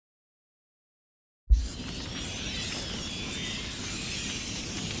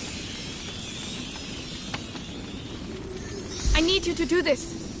I need you to do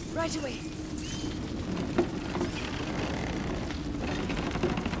this. Right away.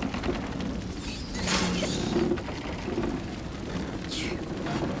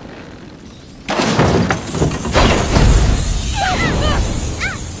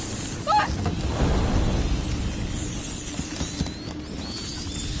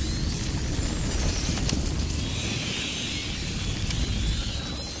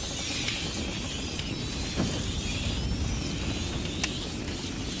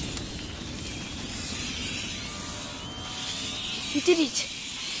 You did it.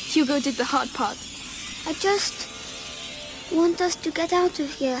 Hugo did the hard part. I just want us to get out of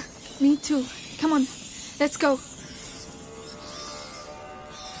here. Me too. Come on, let's go.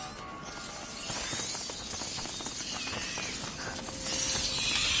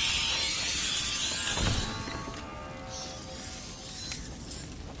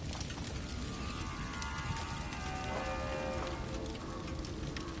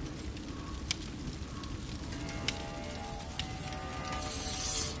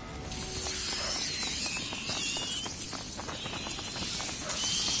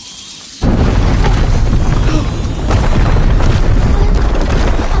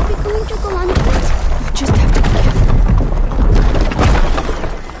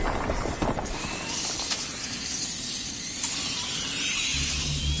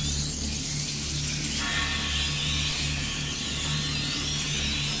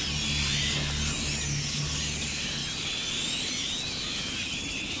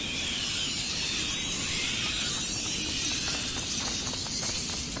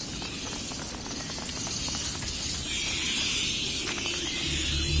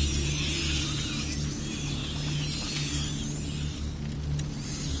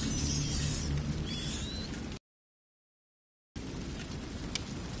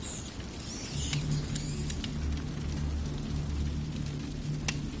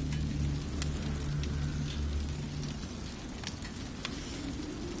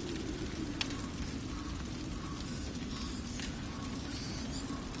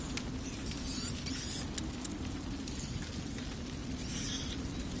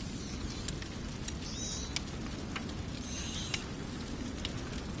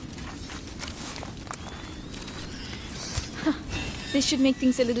 This should make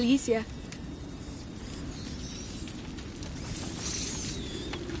things a little easier.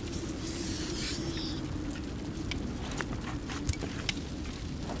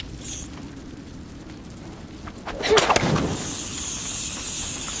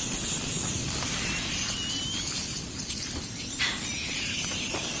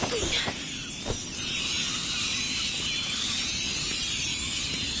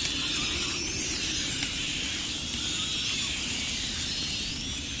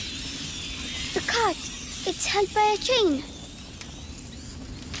 It's held by a chain.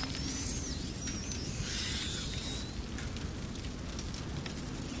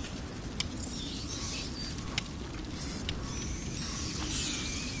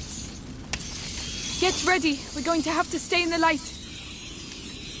 Get ready. We're going to have to stay in the light.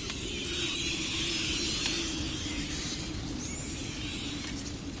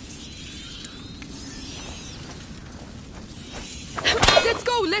 Let's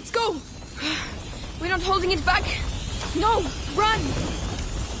go! Let's go! We're not holding it back. No, run!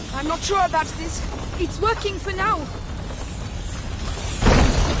 I'm not sure about this. It's working for now.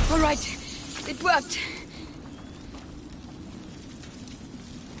 All right, it worked.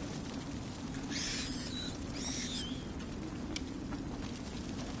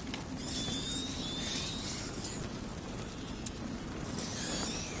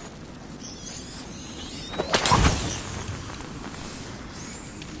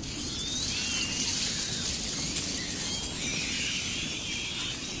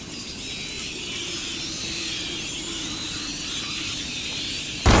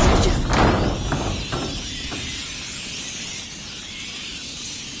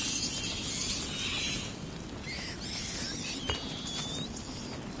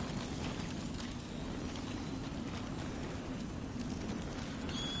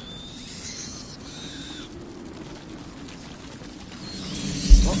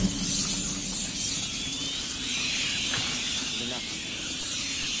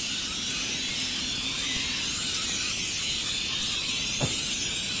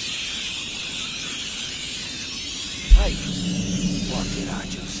 Hey, what did I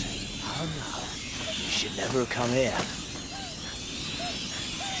just say? Oh no, you should never come here.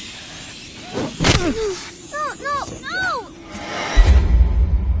 No!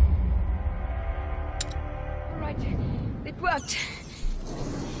 All right, it worked.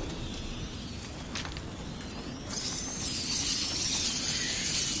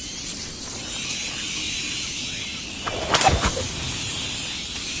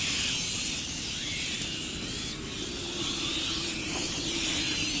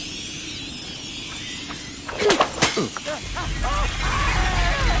 There,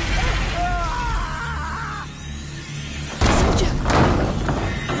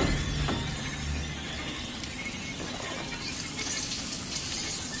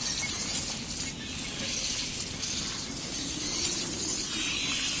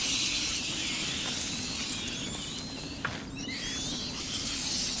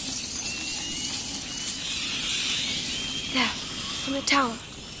 on the tower.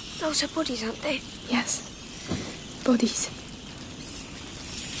 Those are bodies, aren't they? Yes. Bodies.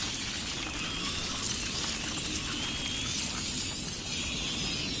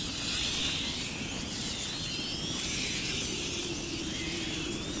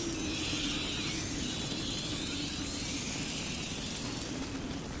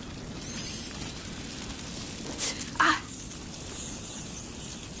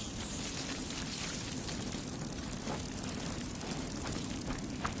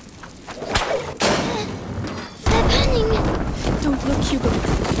 They're burning. Don't look, Hugo.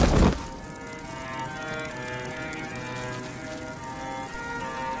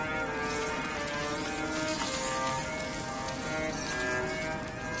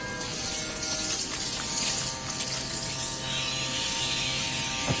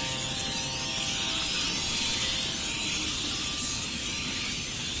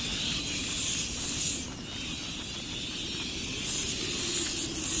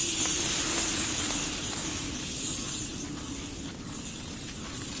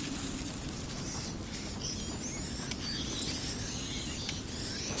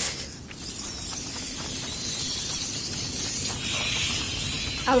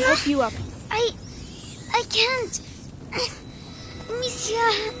 I'll help you up. I can't.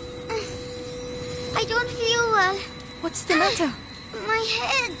 Monsieur, I don't feel well. What's the matter? My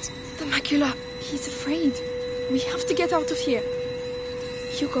head. The macula. He's afraid. We have to get out of here.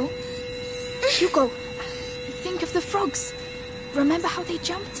 Hugo? Hugo! Think of the frogs. Remember how they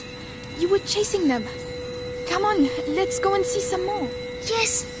jumped? You were chasing them. Come on, let's go and see some more.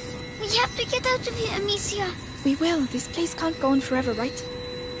 Yes, we have to get out of here, Monsieur. We will. This place can't go on forever, right?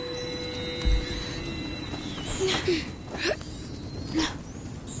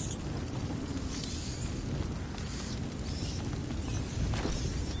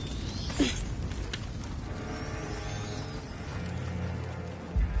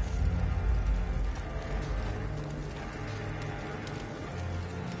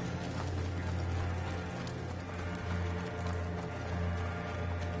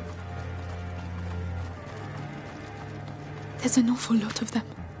 There's an awful lot of them.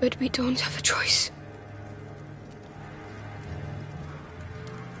 But we don't have a choice.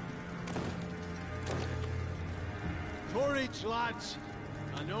 Courage, lads.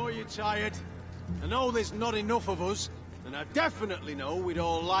 I know you're tired. I know there's not enough of us. And I definitely know we'd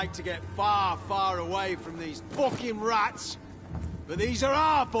all like to get far, far away from these fucking rats. But these are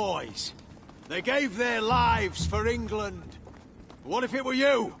our boys. They gave their lives for England. What if it were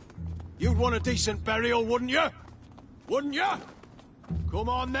you? You'd want a decent burial, wouldn't you? Wouldn't you? Come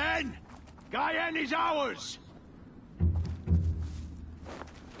on then! Guyenne is ours!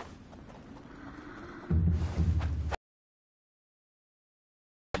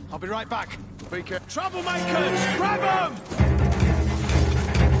 I'll be right back. Troublemakers! Grab them!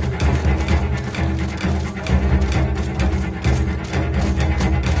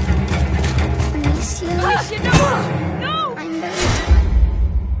 Monsieur, No! I'm very...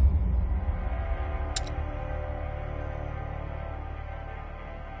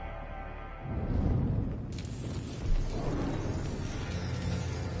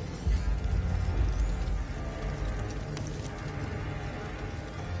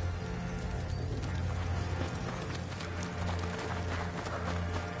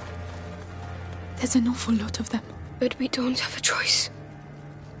 There's an awful lot of them. But we don't have a choice.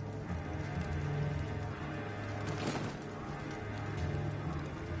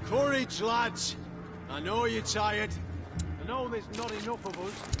 Courage, lads. I know you're tired. I know there's not enough of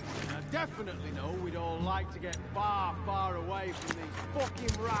us. And I definitely know we'd all like to get far, far away from these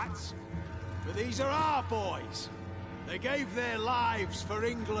fucking rats. But these are our boys. They gave their lives for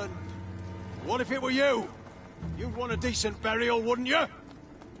England. What if it were you? You'd want a decent burial, wouldn't you?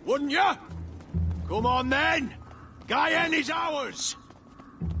 Wouldn't you? Come on then! Guyenne is ours!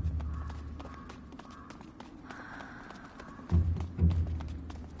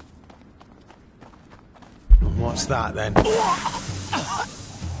 What's that then?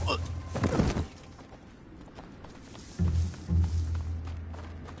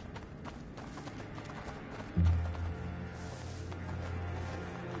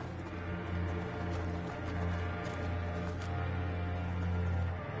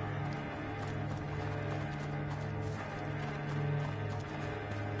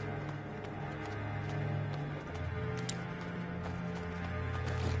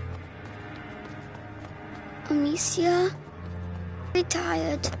 Amicia. Very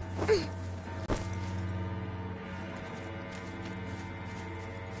tired.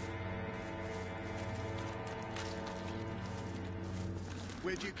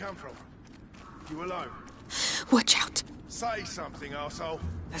 Where'd you come from? You alone? Watch out. Say something, arsehole.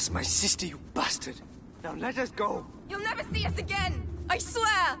 That's my sister, you bastard. Now let us go. You'll never see us again! I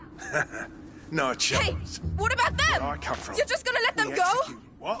swear! No chance. Hey, what about them? Where I come from. You're just gonna let them We go? execute-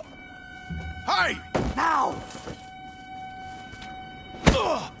 What? Hey! Now!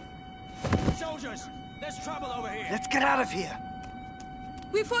 Ugh! Soldiers, there's trouble over here. Let's get out of here.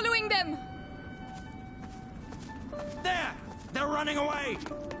 We're following them! There! They're running away!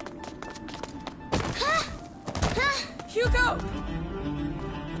 Hugo!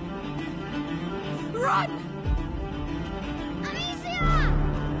 Run! Amicia!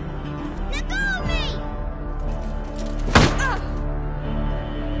 Let go of me!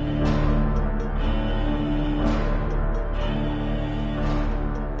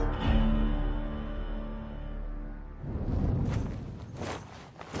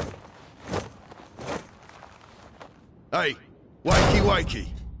 Hey, wakey wakey.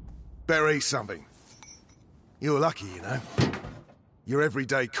 Better eat something. You're lucky, you know. Your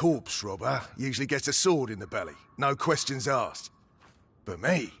everyday corpse robber usually gets a sword in the belly, no questions asked. But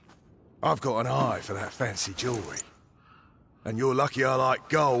me, I've got an eye for that fancy jewellery. And you're lucky I like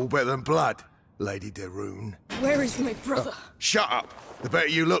gold better than blood, Lady de Rune. Where is my brother? Shut up! The better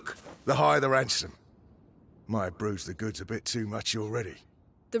you look, the higher the ransom. Might have bruised the goods a bit too much already.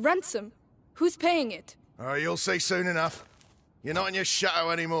 The ransom? Who's paying it? Oh, you'll see soon enough. You're not in your shadow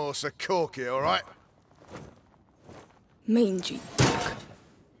anymore, so cork it, all right? Mangy dog.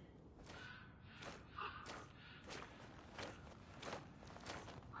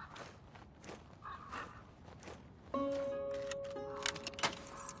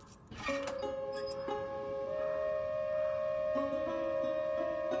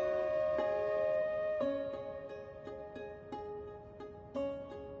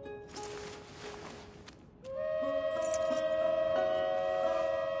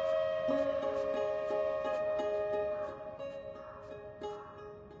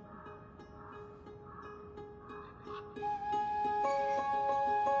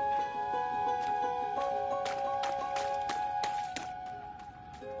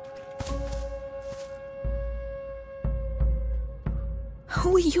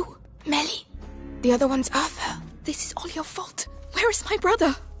 Who are you? Melly. The other one's Arthur. This is all your fault. Where is my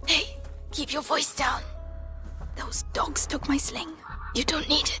brother? Hey, keep your voice down. Those dogs took my sling. You don't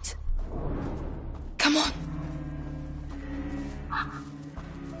need it. Come on.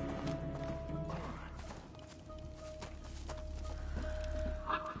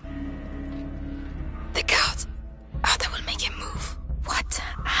 The guard. Arthur will make him move. What?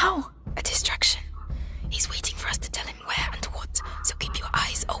 How? A distraction. He's waiting for us to tell him where and what, so keep your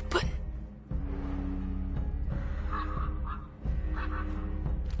eyes open.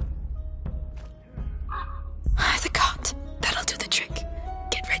 The cart. That'll do the trick.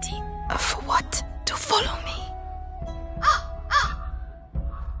 Get ready. For what? To follow me.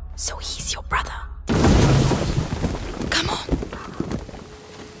 So he's your brother. Come on.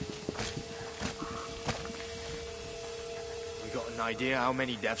 We got an idea how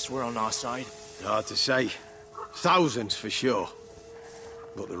many deaths were on our side? Hard to say. Thousands for sure.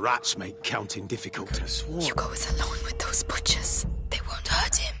 But the rats make counting difficult. Hugo is alone with those butchers. They won't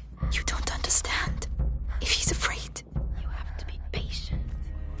hurt him. You don't understand. If he's afraid, you have to be patient.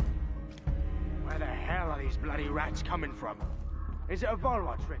 Where the hell are these bloody rats coming from? Is it a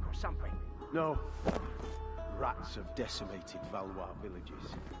Valois trick or something? No. Rats have decimated Valois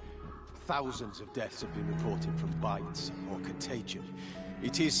villages. Thousands of deaths have been reported from bites or contagion.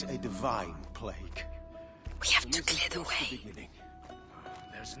 It is a divine plague. We have to clear the way.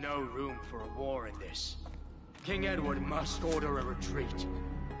 There's no room for a war in this. King Edward must order a retreat.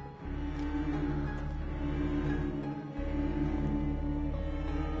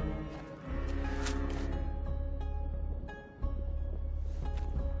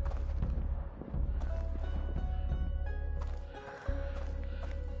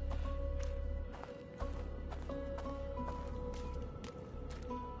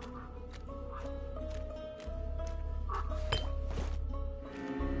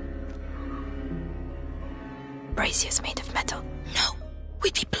 Braziers made of metal. No,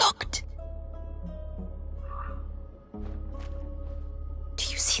 we'd be blocked. Do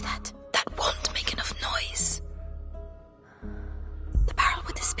you see that? That won't make enough noise. The barrel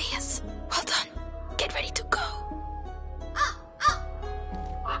with the spears. Well done. Get ready to go.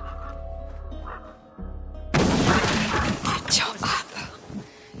 Good job, Arthur.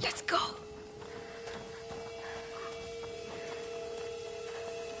 Let's go.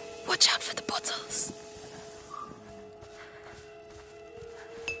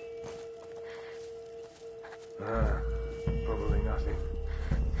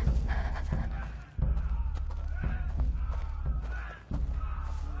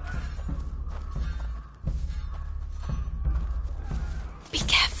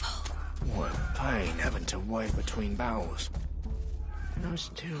 away between battles. And those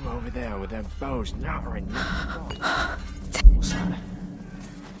two over there with their bows nattering. What's that?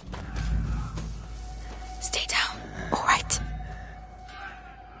 Stay down, all right?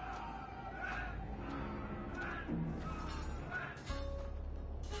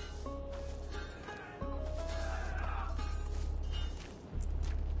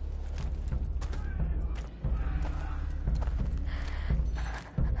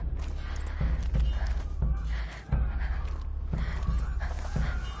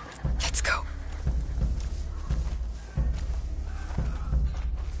 Let's go.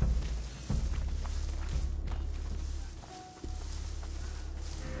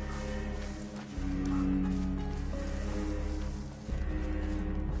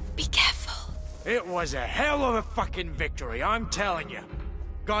 Be careful. It was a hell of a fucking victory, I'm telling you.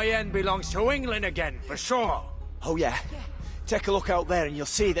 Guyenne belongs to England again, for sure. Oh yeah? Take a look out there and you'll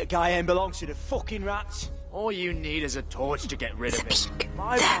see that Guyenne belongs to the fucking rats. All you need is a torch to get rid of it. Speak.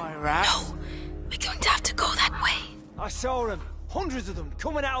 My There. rat. No, we're going to have to go that way. I saw them. Hundreds of them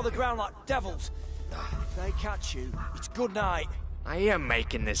coming out of the ground like devils. If they catch you, it's good night. I am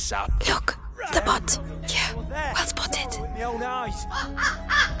making this up. Look, the bot. Yeah, There. well spotted. With my own eyes.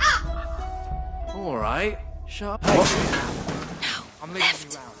 Alright, shut up. Now, I'm leaving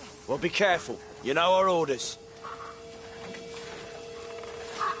left. you round. Well, be careful. You know our orders.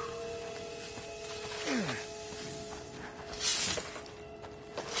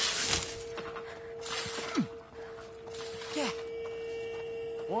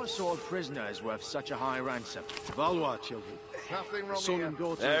 What sort of prisoner is worth such a high ransom? Valois children. Nothing wrong Son here. and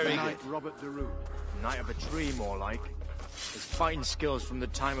daughter There of the we knight Robert de Roux. Knight of a tree, more like. His fighting skills from the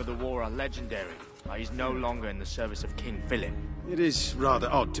time of the war are legendary, but he's no longer in the service of King Philip. It is rather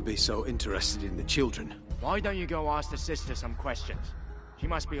odd to be so interested in the children. Why don't you go ask the sister some questions? She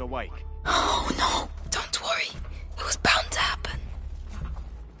must be awake. Oh no, don't worry. It was bound to happen.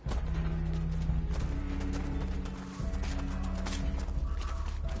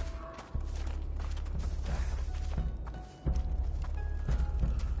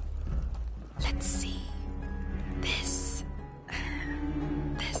 Let's see. This.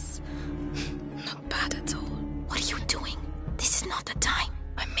 Not bad at all. What are you doing? This is not the time.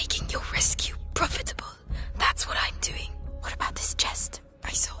 I'm making your rescue profitable. That's what I'm doing. What about this chest?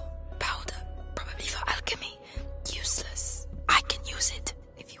 I saw powder, probably for alchemy. Useless. I can use it.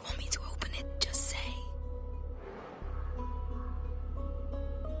 If you want me to open it, just say.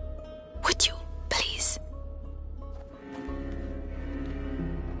 Would you, please?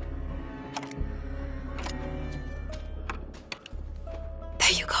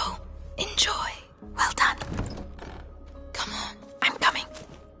 There you go. Enjoy. Well done. Come on, I'm coming.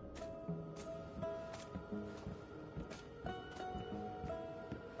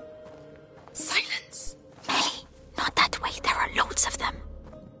 Silence. Ellie, not that way. There are loads of them.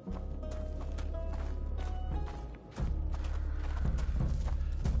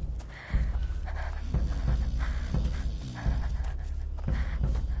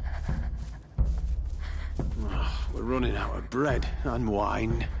 We're running out of bread and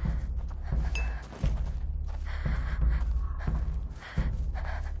wine.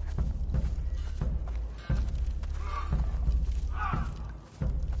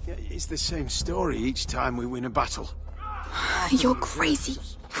 Yeah, it's the same story each time we win a battle. You're crazy.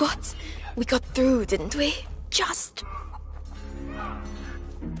 What? We got through, didn't we? Just.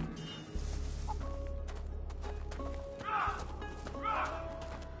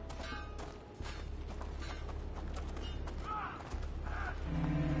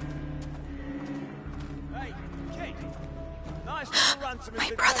 Hey, kid. Nice little ransom My has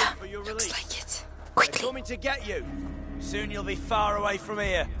been brother. paid for your Looks release. like it. They're Quickly. coming to get you. Soon you'll be far away from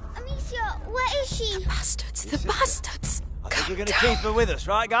here. Amicia, where is she? Bastards. The bastards. I think you're Calm gonna down. keep her with us,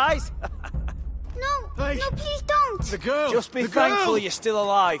 right, guys? No, Hey. no, please don't. The girl! Just be the thankful girl! you're still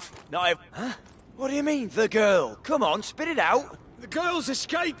alive. Not ev- Huh? What do you mean, the girl? Come on, spit it out. The girl's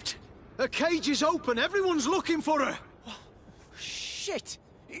escaped! Her cage is open, everyone's looking for her! Shit!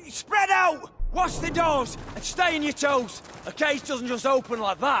 Spread out! Watch the doors and stay on your toes. A cage doesn't just open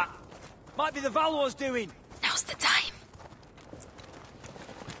like that. Might be the Valois doing. Now's the time.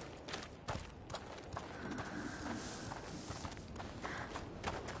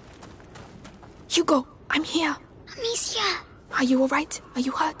 Hugo, I'm here. Amicia. Are you alright? Are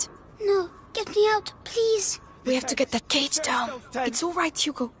you hurt? No, get me out, please. We have to get that cage down. It's alright,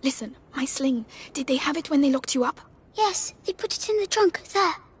 Hugo. Listen, my sling. Did they have it when they locked you up? Yes, they put it in the trunk,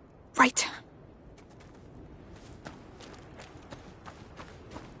 there. Right.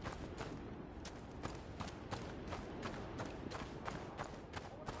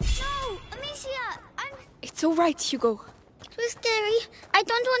 No, Amicia, It's all right, Hugo. It was scary. I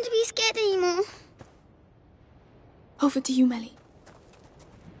don't want to be scared anymore. Over to you, Melly.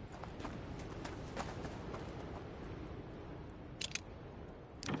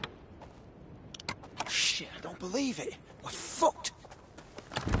 Shit, I don't believe it. We're fucked.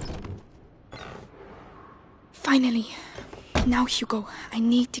 Finally. Now, Hugo, I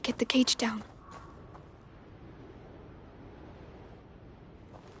need to get the cage down.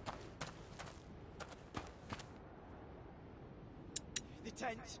 The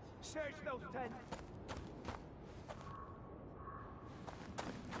tents. Search those tents.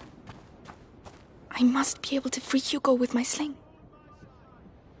 I must be able to free Hugo with my sling.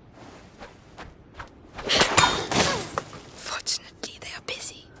 Fortunately, they are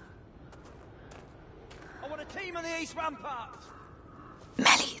busy. I want a team on the east ramparts.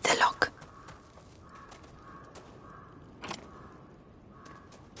 Melly, the lock.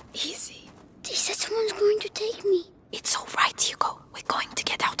 Easy. They said someone's going to take me. It's all right, Hugo. We're going to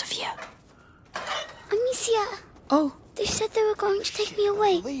get out of here. Amicia, Oh, they said they were going to take me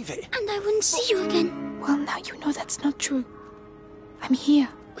away. Believe it. And I wouldn't see you again. well, now you know that's not true. I'm here,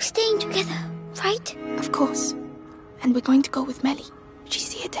 We're staying together, right? of course. And we're going to go with Melly.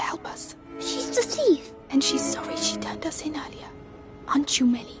 She's here to help us. She's the thief. And she's sorry she turned us in earlier. Aren't you,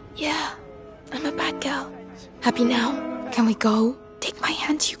 Melly? Yeah, I'm a bad girl. Happy now? Can we go? Take my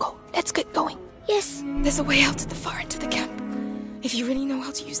hand, Hugo. Let's get going. Yes. There's a way out at the far end of the camp. If you really know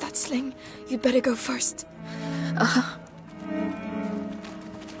how to use that sling, you'd better go first. Uh-huh.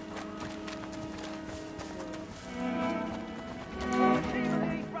 Team on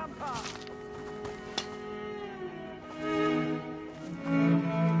the east ramparts.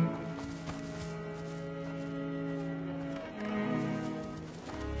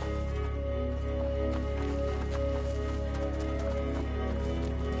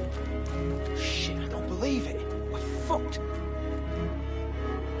 Shit, I don't believe it. We're fucked.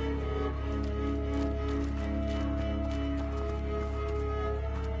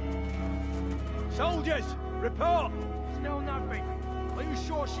 Soldiers, report! Still nothing. Are you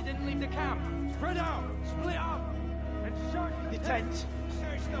sure she didn't leave the camp? Spread out, split up, and search the tents.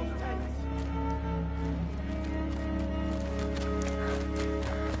 Search those tents.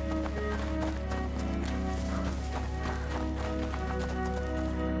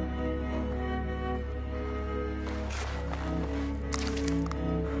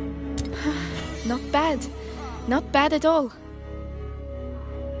 Not bad. Not bad at all.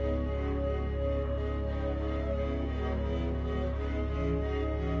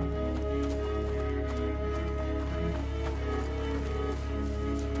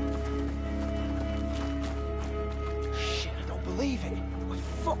 Shit, I don't believe it. We're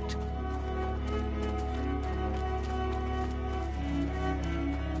fucked.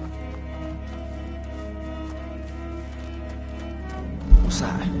 What's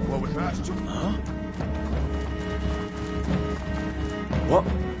that? What was that? Huh? What?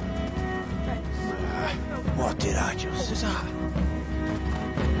 What did I just... What was that?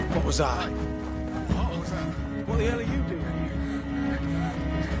 What was that? What was that? What the hell are you doing here?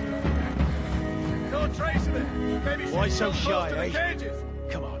 No trace of it. Maybe Why she's so still shy, close to eh? the cages.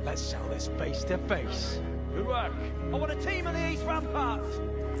 Come on, let's sell this base to base. Good work. I want a team on the east ramparts.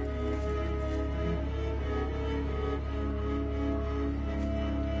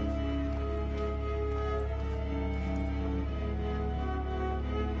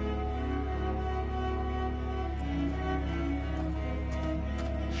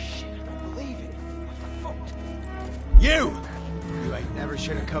 Shit, I don't believe it. We're fucked. You! You ain't never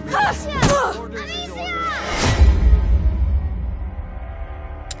should have come here. Orders is orders.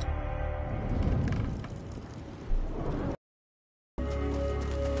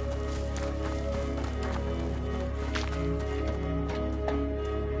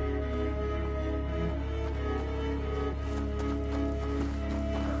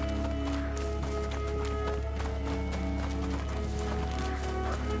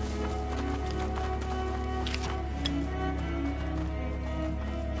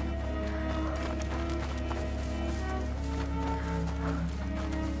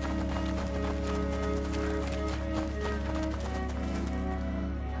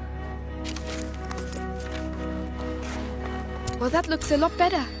 Well, that looks a lot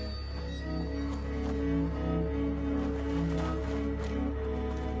better.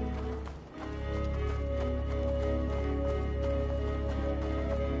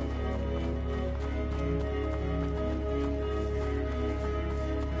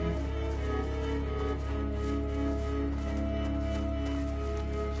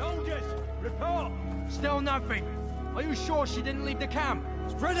 Soldiers, report! Still nothing. Are you sure she didn't leave the camp?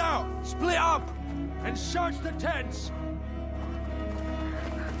 Spread out! Split up! and search the tents!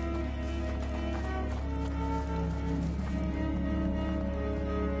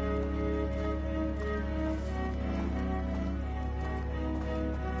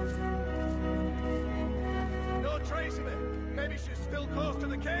 No trace of it. Maybe she's still close to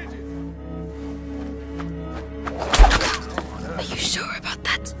the cages. Are you sure about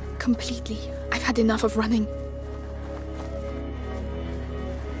that? Completely. I've had enough of running.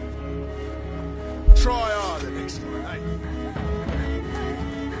 Try harder next time, eh?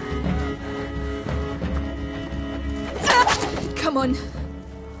 Come on.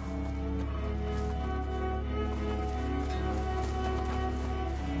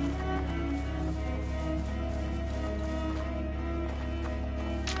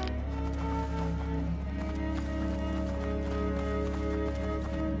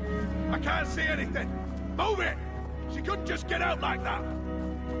 I can't see anything. Move it! She couldn't just get out like that.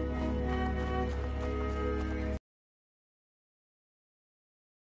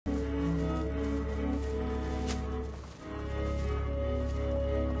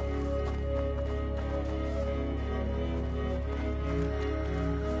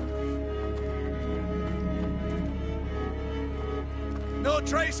 No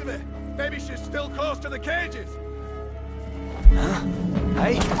trace of it. Maybe she's still close to the cages. Huh?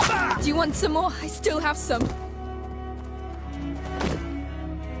 Hey? Do you want some more? I still have some.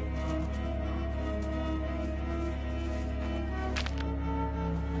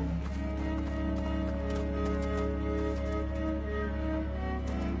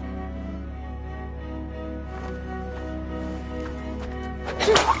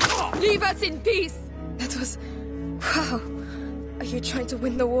 Leave us in peace! That was... wow. Are you trying to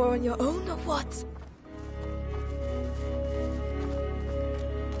win the war on your own or what?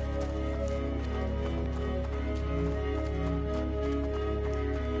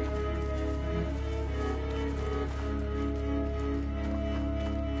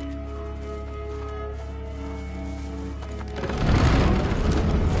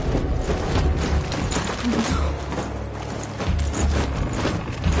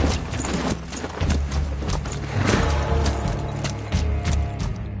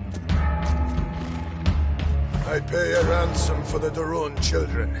 I pay a ransom for the Daron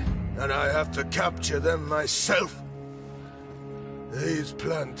children, and I have to capture them myself. These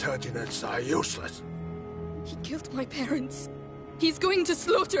Plantagenets are useless. He killed my parents. He's going to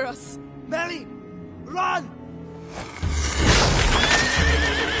slaughter us. Melly! Run!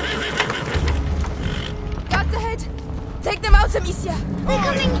 Guards ahead! Take them out, Amicia! They're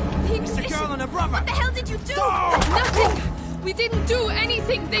coming! The It's the Inquisition! girl and her brother! What the hell did you do? Nothing! We didn't do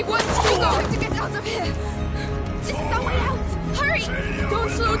anything! They want Hugo! We have to get out of here! This is our way out! Hurry! Don't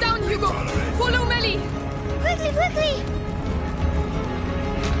slow down, Hugo! Follow Melly! Quickly, quickly!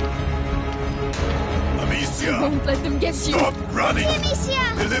 Amicia! Won't let them get you! Stop running!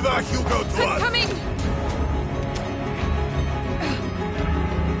 Amicia! Deliver Hugo to I'm us! coming!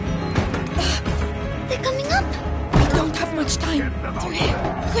 They're coming up! We don't have much time. They're here.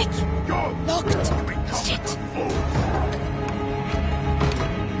 Quick! Go! Locked! Shit!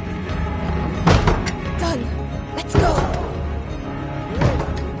 Done! Let's go!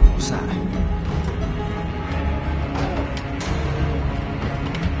 What's that?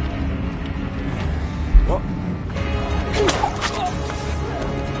 What?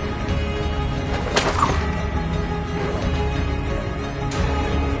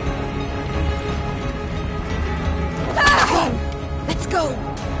 Let's go!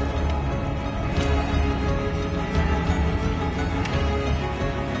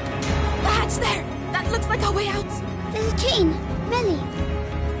 The hatch there! That looks like our way out! There's a chain. Melly.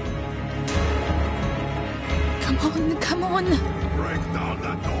 Come on, come on! Break down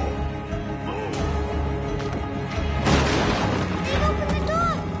that door! Move! They've opened the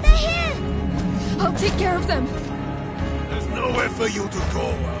door! They're here! I'll take care of them! There's nowhere for you to go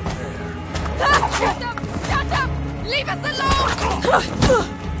out there. Shut up! Shut up! Leave us alone!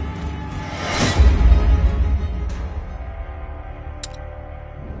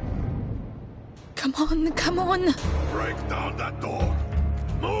 Come on, come on! Break down that door!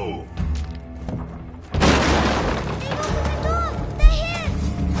 Move! They've opened the door! They're here!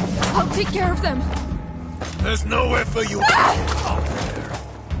 I'll take care of them! There's nowhere for you to go out there.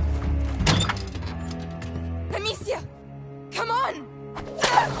 Amicia! Come on!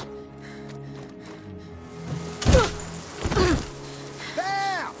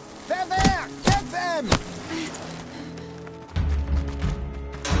 There! They're there! Get them!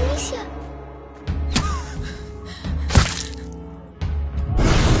 Amicia!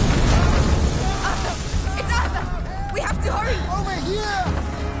 It's Arthur! We have to hurry! Over here!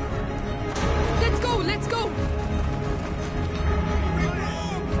 Let's go,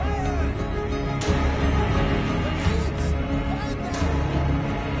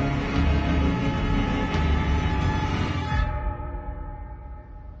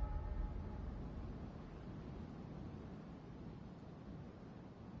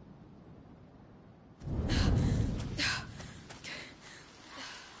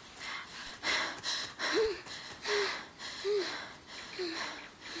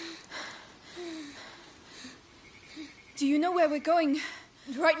 know where we're going.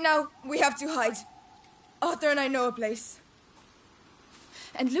 Right now, we have to hide. Arthur and I know a place.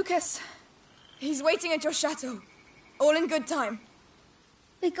 And Lucas? He's waiting at your chateau. All in good time.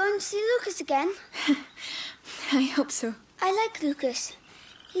 We're going to see Lucas again. I hope so. I like Lucas.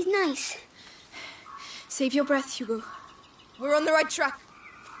 He's nice. Save your breath, Hugo. We're on the right track.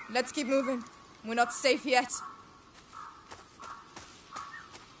 Let's keep moving. We're not safe yet.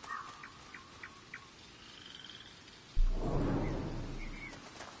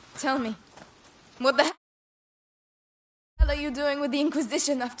 Tell me, what the hell are you doing with the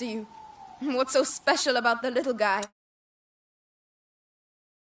Inquisition after you? What's so special about the little guy?